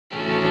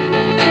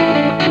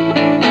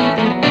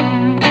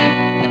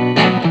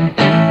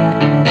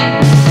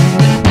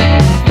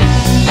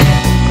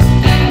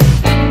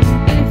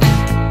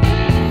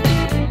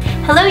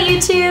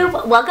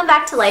welcome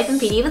back to Life and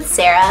Beauty with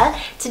Sarah.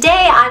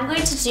 Today I'm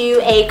going to do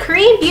a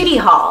Korean beauty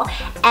haul,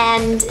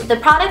 and the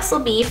products will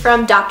be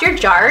from Dr.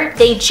 Jart.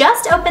 They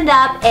just opened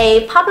up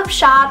a pop-up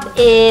shop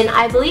in,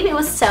 I believe it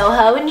was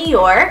Soho in New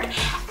York,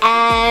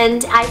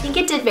 and I think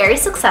it did very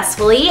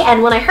successfully.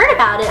 And when I heard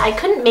about it, I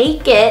couldn't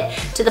make it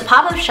to the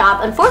pop-up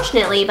shop,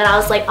 unfortunately, but I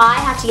was like, I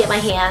have to get my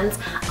hands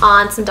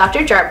on some Dr.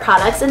 Jart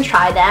products and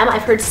try them.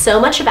 I've heard so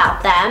much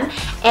about them,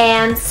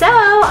 and so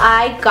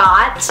I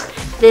got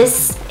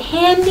this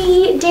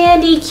handy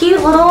dandy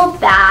cute little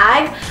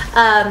bag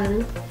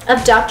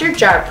of Dr.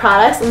 Jart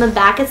products. On the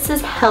back it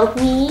says help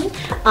me.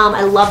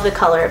 I love the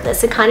color of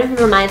this. It kind of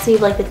reminds me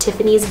of like the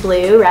Tiffany's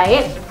blue,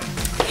 right?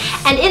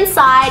 And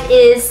inside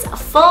is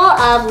full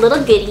of little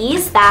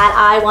goodies that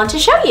I want to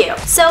show you.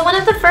 So one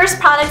of the first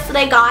products that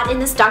I got in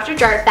this Dr.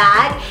 Jart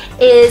bag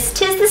is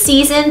 'Tis the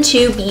Season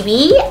to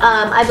BB.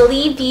 I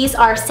believe these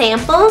are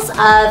samples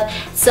of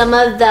some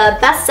of the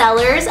best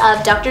sellers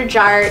of Dr.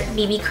 Jart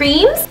BB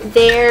creams.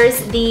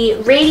 There's the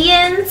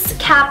Radiance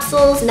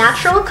Capsules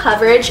Natural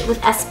Coverage with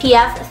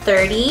SPF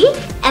 30.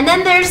 And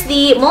then there's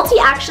the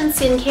Multi-Action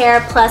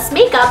Skincare Plus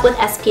Makeup with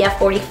SPF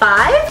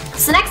 45.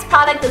 So the next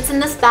product that's in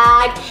this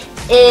bag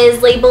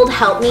is labeled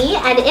Help Me,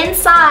 and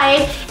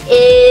inside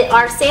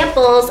are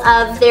samples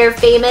of their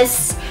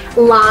famous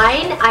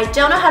line. I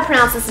don't know how to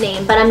pronounce this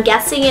name, but I'm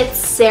guessing it's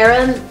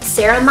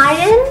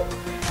ceramidin?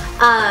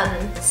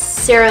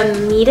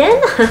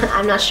 Ceramidin?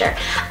 I'm not sure.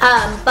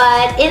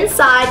 But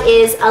inside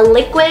is a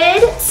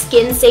liquid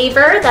skin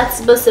saver that's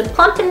supposed to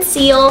plump and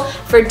seal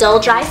for dull,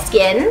 dry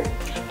skin.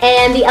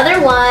 And the other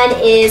one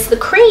is the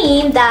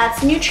cream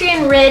that's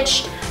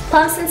nutrient-rich,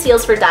 plumps and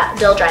seals for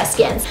dull, dry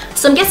skin.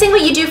 So I'm guessing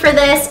what you do for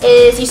this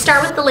is you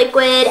start with the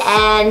liquid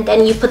and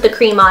then you put the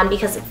cream on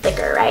because it's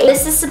thicker, right?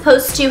 This is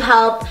supposed to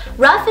help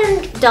rough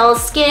and dull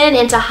skin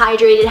into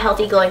hydrated,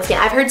 healthy, glowing skin.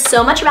 I've heard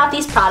so much about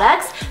these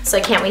products, so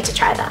I can't wait to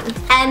try them.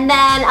 And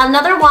then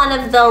another one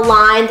of the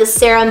line, the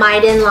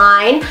Ceramidin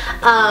line,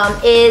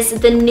 is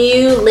the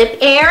new Lip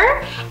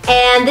Air.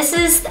 And this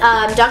is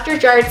Dr.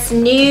 Jart's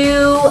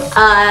new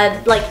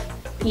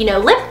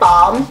lip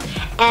balm,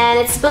 and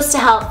it's supposed to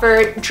help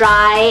for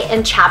dry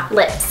and chapped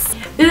lips.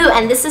 Ooh,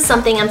 and this is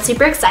something I'm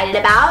super excited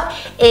about.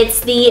 It's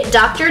the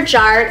Dr.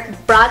 Jart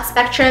Broad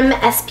Spectrum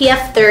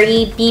SPF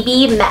 30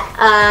 BB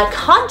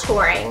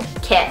Contouring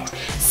Kit.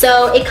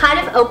 So it kind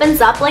of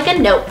opens up like a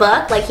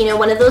notebook, like, you know,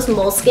 one of those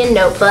moleskin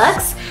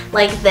notebooks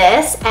like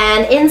this,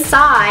 and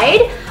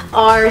inside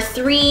are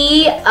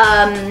 3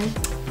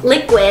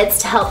 liquids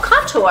to help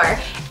contour.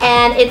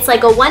 And it's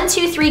like a 1,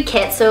 2, 3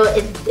 kit, so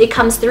it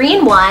comes 3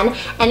 in 1,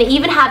 and it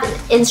even have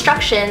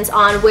instructions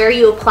on where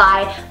you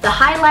apply the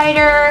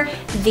highlighter,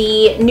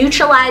 the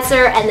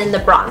neutralizer, and then the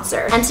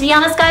bronzer. And to be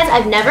honest, guys,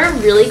 I've never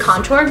really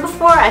contoured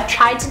before. I've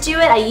tried to do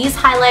it. I use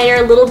highlighter,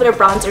 a little bit of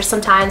bronzer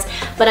sometimes,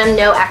 but I'm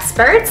no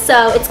expert,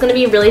 so it's gonna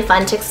be really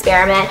fun to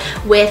experiment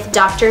with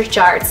Dr.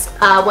 Jart's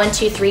 1,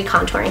 2, 3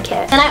 contouring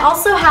kit. And I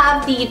also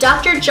have the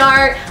Dr.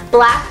 Jart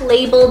Black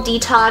Label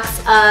Detox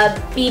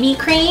BB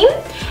Cream.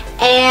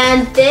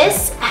 And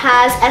this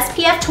has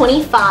SPF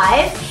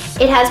 25.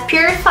 It has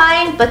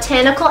purifying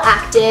botanical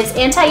actives,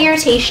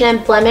 anti-irritation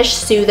and blemish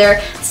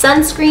soother,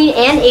 sunscreen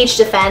and age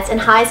defense, and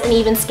hides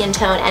uneven skin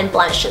tone and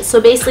blemishes.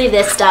 So basically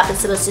this stuff is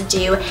supposed to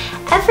do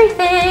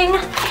everything.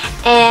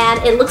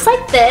 And it looks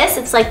like this.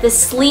 It's like this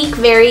sleek,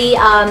 very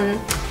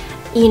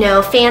you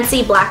know,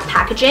 fancy black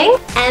packaging.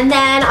 And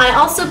then I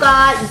also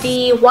got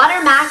the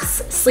Water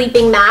Max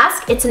Sleeping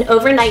Mask. It's an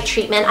overnight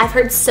treatment. I've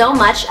heard so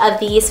much of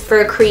these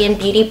for Korean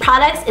beauty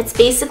products. It's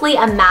basically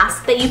a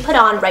mask that you put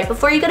on right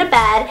before you go to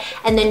bed,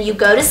 and then you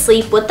go to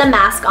sleep with the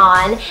mask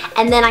on,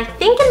 and then I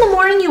think in the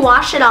morning you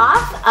wash it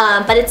off,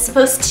 but it's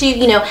supposed to,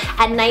 you know,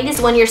 at night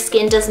is when your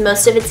skin does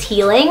most of its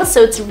healing,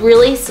 so it's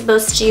really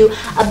supposed to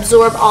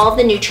absorb all of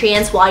the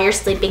nutrients while you're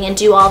sleeping and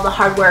do all the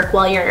hard work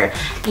while you're,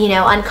 you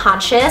know,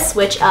 unconscious,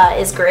 which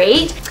is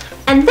great.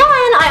 And then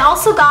I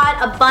also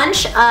got a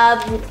bunch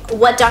of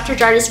what Dr.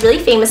 Jart is really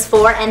famous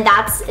for, and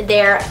that's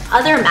their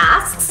other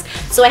masks.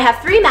 So I have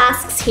 3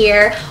 masks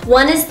here.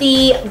 One is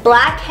the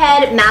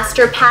Blackhead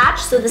Master Patch.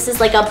 So this is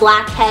like a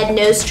blackhead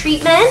nose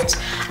treatment.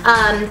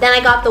 Then I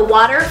got the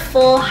Water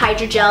Full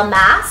Hydrogel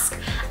Mask.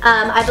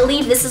 I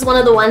believe this is one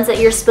of the ones that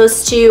you're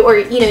supposed to, or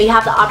you know, you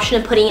have the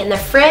option of putting it in the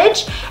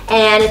fridge,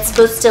 and it's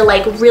supposed to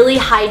like really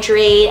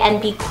hydrate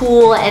and be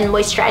cool and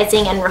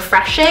moisturizing and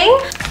refreshing.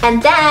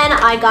 And then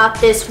I got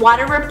this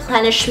Water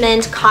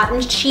Replenishment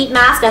Cotton Sheet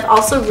Mask. I've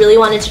also really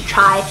wanted to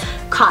try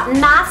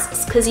cotton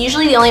masks, because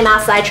usually the only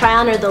masks I try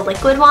on are the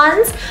liquid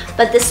ones,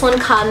 but this one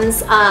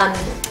comes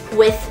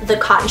with the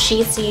cotton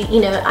sheets. So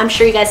you know, I'm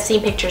sure you guys have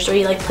seen pictures where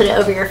you like put it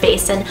over your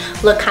face and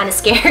look kind of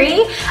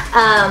scary.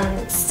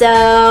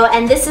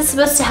 And this is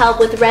supposed to help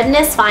with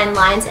redness, fine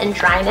lines, and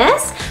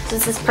dryness. So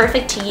this is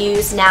perfect to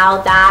use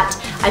now that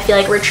I feel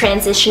like we're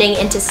transitioning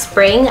into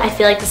spring. I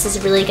feel like this is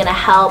really gonna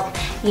help,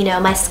 you know,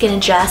 my skin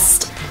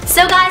adjust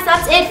So guys,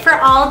 that's it for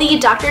all the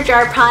Dr.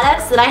 Jart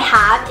products that I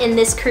have in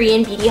this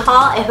Korean beauty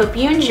haul. I hope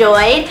you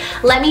enjoyed.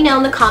 Let me know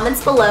in the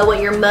comments below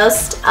what you're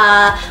most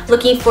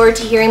looking forward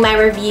to hearing my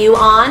review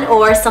on,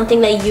 or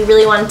something that you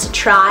really wanted to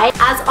try.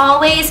 As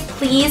always,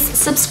 please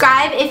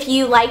subscribe if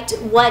you liked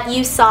what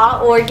you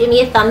saw, or give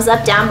me a thumbs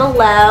up down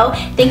below.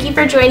 Thank you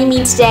for joining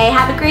me today.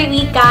 Have a great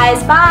week,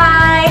 guys.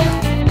 Bye!